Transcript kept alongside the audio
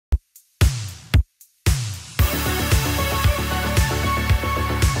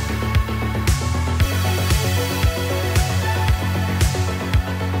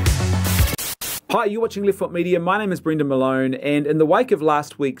Hi, you're watching Left Foot Media. My name is Brendan Malone, and in the wake of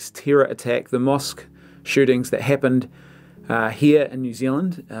last week's terror attack, the mosque shootings that happened here in New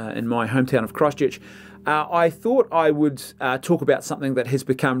Zealand, in my hometown of Christchurch, I thought I would talk about something that has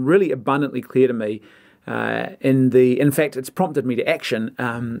become really abundantly clear to me. In fact, it's prompted me to action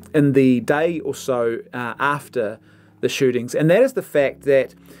in the day or so after the shootings, and that is the fact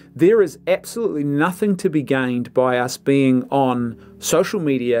that there is absolutely nothing to be gained by us being on social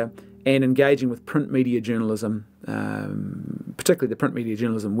media and engaging with print media journalism, particularly the print media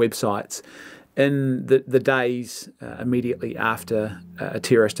journalism websites, in the days immediately after a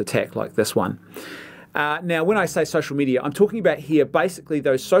terrorist attack like this one. Now, when I say social media, I'm talking about here basically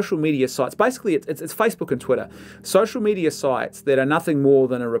those social media sites. Basically, it's Facebook and Twitter. Social media sites that are nothing more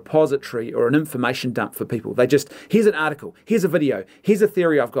than a repository or an information dump for people. They just, here's an article, here's a video, here's a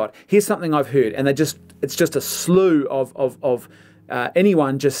theory I've got, here's something I've heard, and it's just a slew of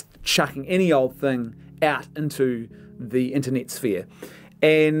anyone just chucking any old thing out into the internet sphere.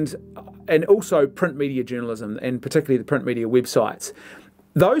 And also print media journalism, and particularly the print media websites.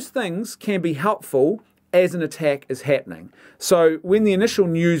 Those things can be helpful as an attack is happening. So when the initial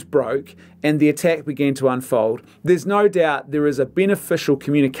news broke and the attack began to unfold, there's no doubt there is a beneficial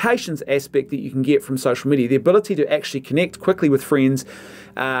communications aspect that you can get from social media. The ability to actually connect quickly with friends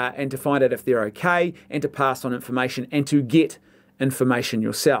and to find out if they're okay, and to pass on information and to get information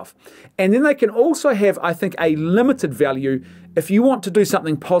yourself. And then they can also have, I think, a limited value if you want to do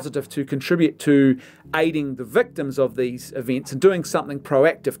something positive to contribute to aiding the victims of these events and doing something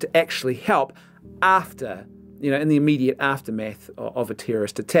proactive to actually help after, in the immediate aftermath of a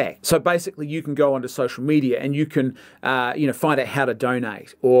terrorist attack. So basically you can go onto social media and you can, find out how to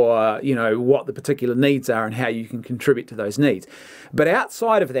donate, or, what the particular needs are and how you can contribute to those needs. But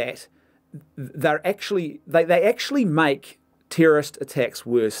outside of that, they actually make terrorist attacks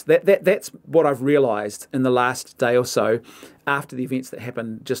worse. That's what I've realised in the last day or so after the events that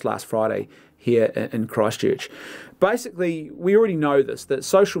happened just last Friday here in Christchurch. Basically, we already know this, that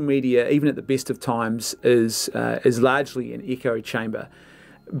social media, even at the best of times, is largely an echo chamber.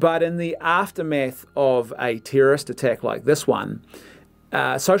 But in the aftermath of a terrorist attack like this one,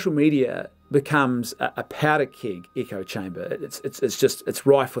 social media becomes a powder keg echo chamber. It's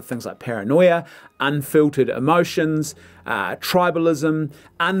rife with things like paranoia, unfiltered emotions, tribalism,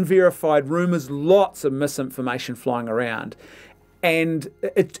 unverified rumours, lots of misinformation flying around. And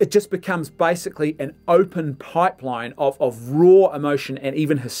it just becomes basically an open pipeline of raw emotion and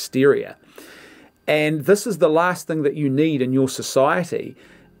even hysteria. And this is the last thing that you need in your society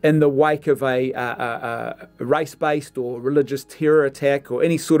in the wake of a race-based or religious terror attack, or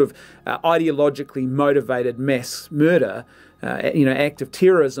any sort of ideologically motivated mass murder, act of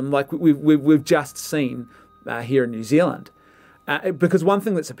terrorism like we've just seen here in New Zealand. Because one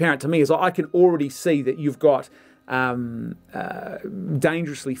thing that's apparent to me is I can already see that you've got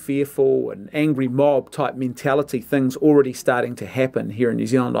dangerously fearful and angry mob type mentality things already starting to happen here in New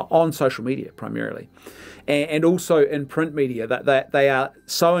Zealand on social media primarily. And also in print media, that they are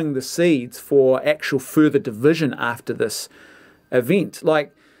sowing the seeds for actual further division after this event.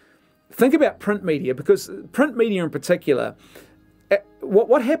 Like, think about print media, because print media in particular,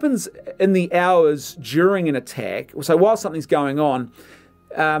 what happens in the hours during an attack, so while something's going on,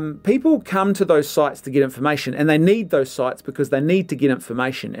 people come to those sites to get information, and they need those sites because they need to get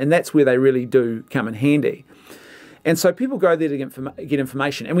information, and that's where they really do come in handy. And so people go there to get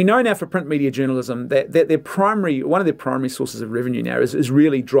information. And we know now for print media journalism that one of their primary sources of revenue now is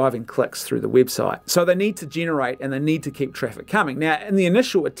really driving clicks through the website. So they need to generate and they need to keep traffic coming. Now, in the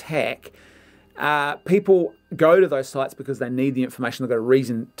initial attack, people go to those sites because they need the information. They've got a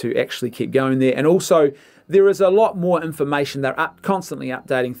reason to actually keep going there. And also, there is a lot more information. They're constantly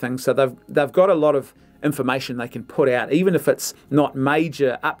updating things. So they've got a lot of information they can put out, even if it's not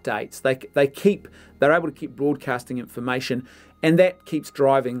major updates. They're able to keep broadcasting information, and that keeps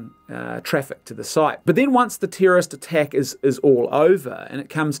driving traffic to the site. But then once the terrorist attack is all over and it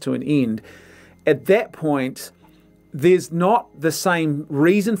comes to an end, at that point, there's not the same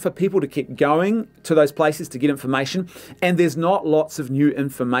reason for people to keep going to those places to get information, and there's not lots of new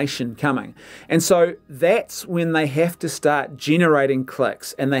information coming. And so that's when they have to start generating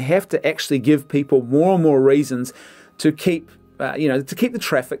clicks, and they have to actually give people more and more reasons to keep the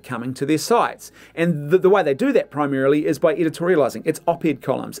traffic coming to their sites. And the way they do that primarily is by editorializing. It's op-ed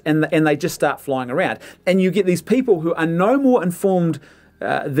columns, and they just start flying around. And you get these people who are no more informed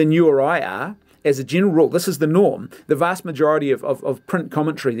than you or I are. As a general rule, this is the norm. The vast majority of print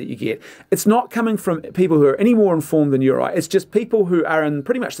commentary that you get, it's not coming from people who are any more informed than you or I. It's just people who are in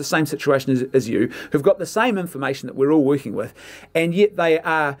pretty much the same situation as you, who've got the same information that we're all working with, and yet they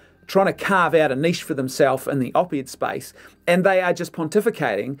are trying to carve out a niche for themselves in the op-ed space, and they are just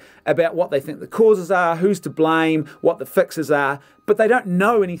pontificating about what they think the causes are, who's to blame, what the fixes are, but they don't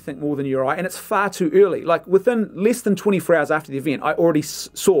know anything more than you or I, and it's far too early. Like within less than 24 hours after the event, I already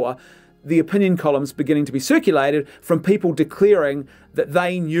saw the opinion columns beginning to be circulated from people declaring that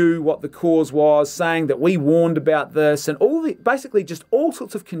they knew what the cause was, saying that we warned about this, and basically just all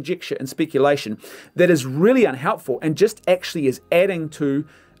sorts of conjecture and speculation that is really unhelpful and just actually is adding to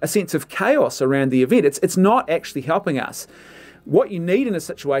a sense of chaos around the event. It's not actually helping us. What you need in a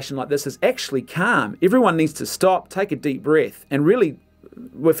situation like this is actually calm. Everyone needs to stop, take a deep breath, and really,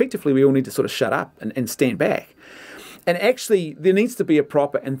 effectively, we all need to sort of shut up and stand back. And actually, there needs to be a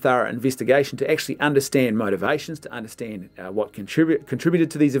proper and thorough investigation to actually understand motivations, to understand what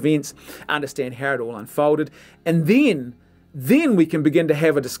contributed to these events, understand how it all unfolded, and then we can begin to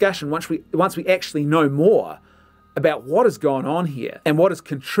have a discussion once we actually know more about what has gone on here and what has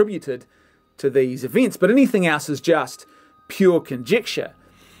contributed to these events. But anything else is just pure conjecture.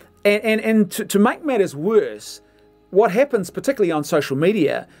 And to make matters worse, what happens, particularly on social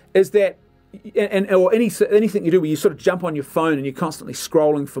media, is that or anything you do where you sort of jump on your phone and you're constantly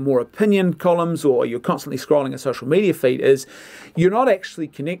scrolling for more opinion columns, or you're constantly scrolling a social media feed, is you're not actually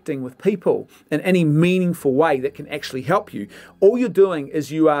connecting with people in any meaningful way that can actually help you. All you're doing is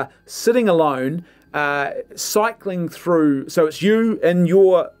you are sitting alone, cycling through, so it's you in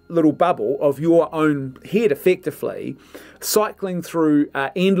your little bubble of your own head, effectively, cycling through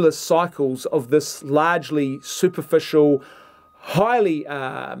endless cycles of this largely superficial, highly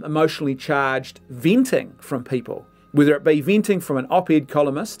emotionally charged venting from people, whether it be venting from an op-ed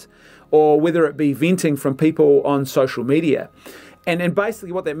columnist or whether it be venting from people on social media. And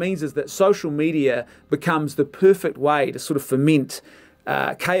basically what that means is that social media becomes the perfect way to sort of foment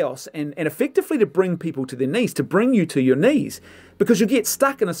chaos and effectively to bring people to their knees, to bring you to your knees, because you get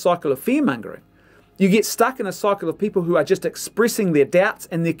stuck in a cycle of fear-mongering. You get stuck in a cycle of people who are just expressing their doubts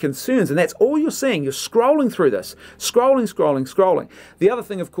and their concerns, and that's all you're seeing. You're scrolling through this, scrolling. The other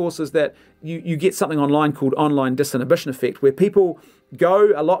thing, of course, is that you get something online called online disinhibition effect, where people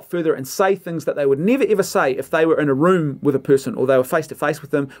go a lot further and say things that they would never ever say if they were in a room with a person, or they were face to face with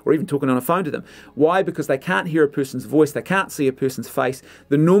them, or even talking on a phone to them. Why? Because they can't hear a person's voice, they can't see a person's face.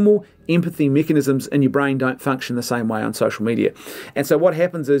 The normal empathy mechanisms in your brain don't function the same way on social media. And so what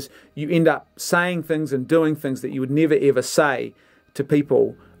happens is you end up saying things and doing things that you would never ever say to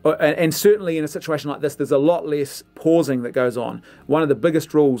people. And certainly in a situation like this, there's a lot less pausing that goes on. One of the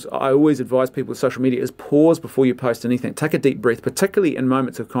biggest rules I always advise people with social media is pause before you post anything. Take a deep breath, particularly in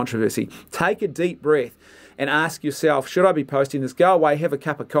moments of controversy. Take a deep breath and ask yourself, should I be posting this? Go away, have a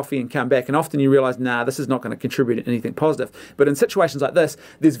cup of coffee and come back. And often you realize, nah, this is not going to contribute to anything positive. But in situations like this,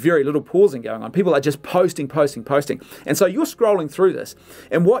 there's very little pausing going on. People are just posting. And so you're scrolling through this,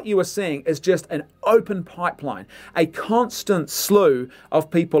 and what you are seeing is just an open pipeline, a constant slew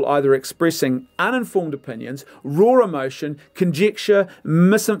of people either expressing uninformed opinions, raw emotion, conjecture,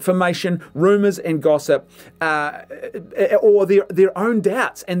 misinformation, rumors and gossip, or their own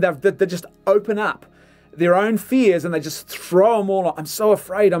doubts, and they just open up their own fears and they just throw them all on. I'm so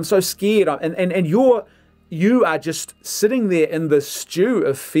afraid, I'm so scared, and you are just sitting there in the stew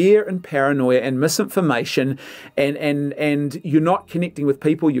of fear and paranoia and misinformation, and you're not connecting with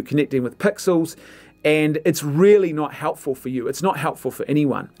people, you're connecting with pixels, and it's really not helpful for you. It's not helpful for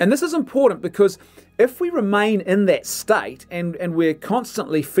anyone. And this is important because if we remain in that state and we're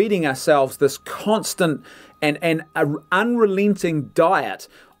constantly feeding ourselves this constant and unrelenting diet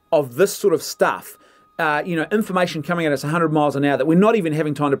of this sort of stuff, information coming at us 100 miles an hour that we're not even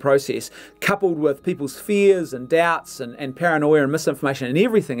having time to process, coupled with people's fears and doubts and paranoia and misinformation and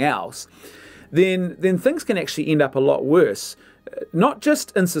everything else, then things can actually end up a lot worse, not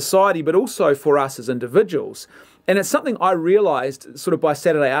just in society, but also for us as individuals. And it's something I realized sort of by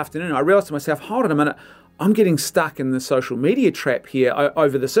Saturday afternoon. I realized to myself, hold on a minute, I'm getting stuck in the social media trap here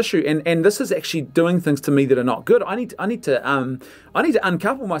over this issue, and this is actually doing things to me that are not good. I need to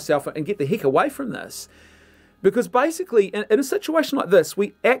uncouple myself and get the heck away from this, because basically in a situation like this,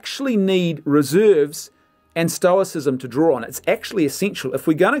 we actually need reserves and stoicism to draw on. It's actually essential if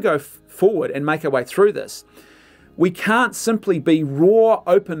we're going to go forward and make our way through this. We can't simply be raw,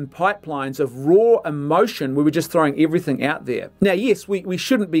 open pipelines of raw emotion where we're just throwing everything out there. Now, yes, we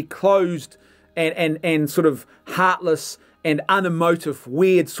shouldn't be closed and sort of heartless and unemotive,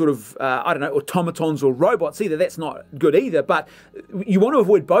 weird sort of, I don't know, automatons or robots either. That's not good either, but you want to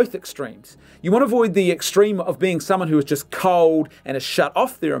avoid both extremes. You want to avoid the extreme of being someone who is just cold and has shut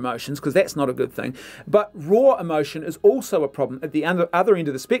off their emotions, because that's not a good thing. But raw emotion is also a problem at the other end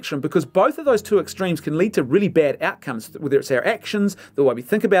of the spectrum, because both of those two extremes can lead to really bad outcomes, whether it's our actions, the way we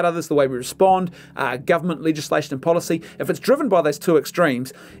think about others, the way we respond, government legislation and policy. If it's driven by those two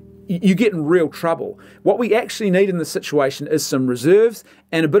extremes, you get in real trouble. What we actually need in this situation is some reserves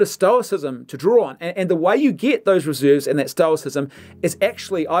and a bit of stoicism to draw on. And the way you get those reserves and that stoicism is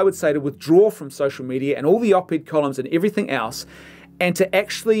actually, I would say, to withdraw from social media and all the op-ed columns and everything else, and to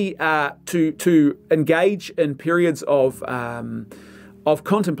actually to engage in periods of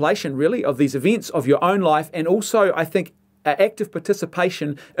contemplation, really, of these events of your own life, and also, I think, active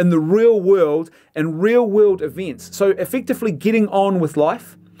participation in the real world and real world events. So effectively getting on with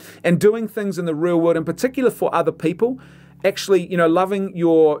life and doing things in the real world, in particular for other people. Actually, loving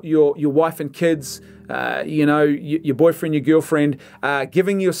your wife and kids, your boyfriend, your girlfriend,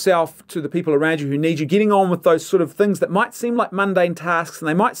 giving yourself to the people around you who need you, getting on with those sort of things that might seem like mundane tasks, and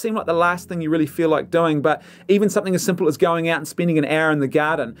they might seem like the last thing you really feel like doing, but even something as simple as going out and spending an hour in the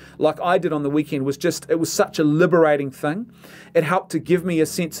garden, like I did on the weekend, it was such a liberating thing. It helped to give me a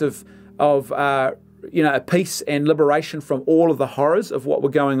sense of a peace and liberation from all of the horrors of what were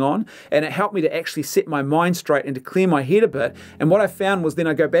going on. And it helped me to actually set my mind straight and to clear my head a bit. And what I found was then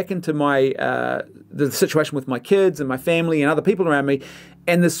I go back into my the situation with my kids and my family and other people around me,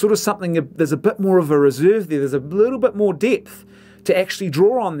 and there's sort of there's a bit more of a reserve there. There's a little bit more depth to actually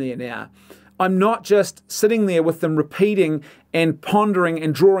draw on there now. I'm not just sitting there with them repeating and pondering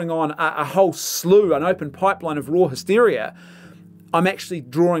and drawing on a whole slew, an open pipeline of raw hysteria. I'm actually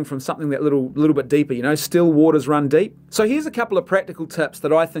drawing from something that little bit deeper, still waters run deep. So here's a couple of practical tips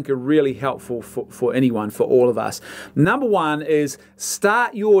that I think are really helpful for anyone, for all of us. Number one is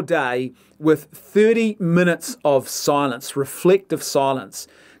start your day with 30 minutes of silence, reflective silence.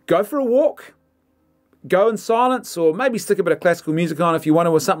 Go for a walk, go in silence, or maybe stick a bit of classical music on if you want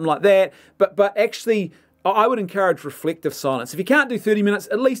to, or something like that. But actually, I would encourage reflective silence. If you can't do 30 minutes,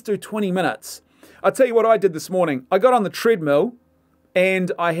 at least do 20 minutes. I'll tell you what I did this morning. I got on the treadmill,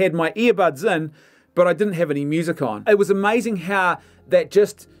 and I had my earbuds in, but I didn't have any music on. It was amazing how that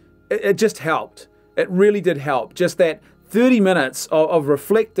just helped. It really did help. Just that 30 minutes of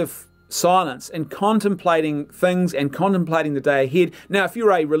reflective silence and contemplating things and contemplating the day ahead. Now, if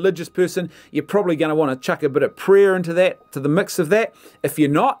you're a religious person, you're probably going to want to chuck a bit of prayer into that, to the mix of that. If you're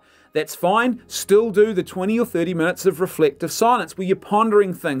not, that's fine. Still do the 20 or 30 minutes of reflective silence where you're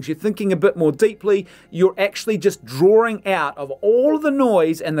pondering things, you're thinking a bit more deeply, you're actually just drawing out of all of the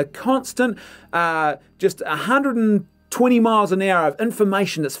noise and the constant, just 120 miles an hour of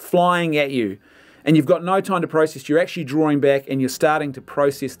information that's flying at you. And you've got no time to process. You're actually drawing back and you're starting to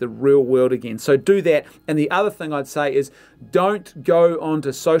process the real world again. So do that. And the other thing I'd say is don't go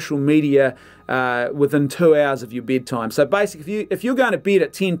onto social media within 2 hours of your bedtime. So basically, if you're going to bed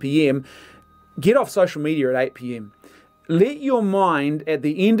at 10 p.m., get off social media at 8 p.m. Let your mind at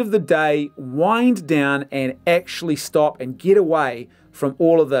the end of the day wind down and actually stop and get away from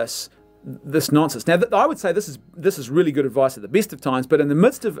all of this nonsense. Now, I would say this is really good advice at the best of times, but in the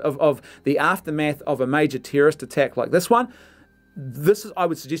midst of the aftermath of a major terrorist attack like this one, I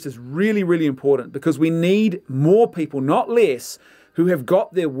would suggest, is really, really important, because we need more people, not less, who have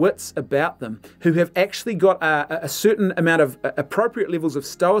got their wits about them, who have actually got a certain amount of appropriate levels of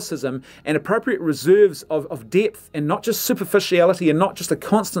stoicism and appropriate reserves of depth, and not just superficiality and not just a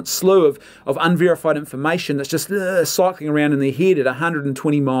constant slew of unverified information that's just cycling around in their head at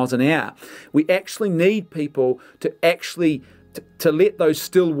 120 miles an hour. We actually need people to actually to let those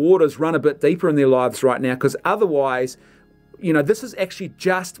still waters run a bit deeper in their lives right now, because otherwise, this is actually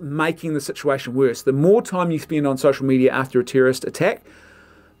just making the situation worse. The more time you spend on social media after a terrorist attack,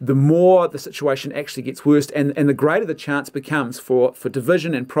 the more the situation actually gets worse, and the greater the chance becomes for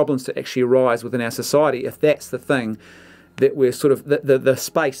division and problems to actually arise within our society, if that's the thing that we're sort of, the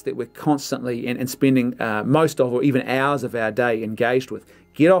space that we're constantly and spending most of, or even hours of our day engaged with.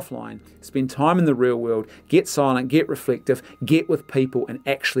 Get offline, spend time in the real world, get silent, get reflective, get with people and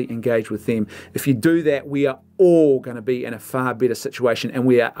actually engage with them. If you do that, we are all going to be in a far better situation, and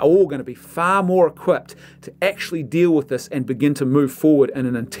we are all going to be far more equipped to actually deal with this and begin to move forward in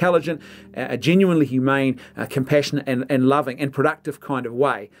an intelligent, genuinely humane, compassionate and loving and productive kind of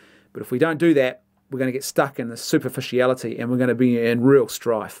way. But if we don't do that, we're going to get stuck in this superficiality and we're going to be in real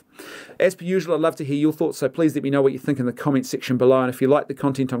strife. As per usual, I'd love to hear your thoughts, so please let me know what you think in the comments section below. And if you like the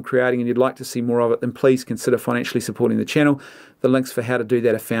content I'm creating and you'd like to see more of it, then please consider financially supporting the channel. The links for how to do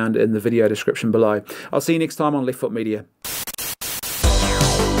that are found in the video description below. I'll see you next time on Left Foot Media.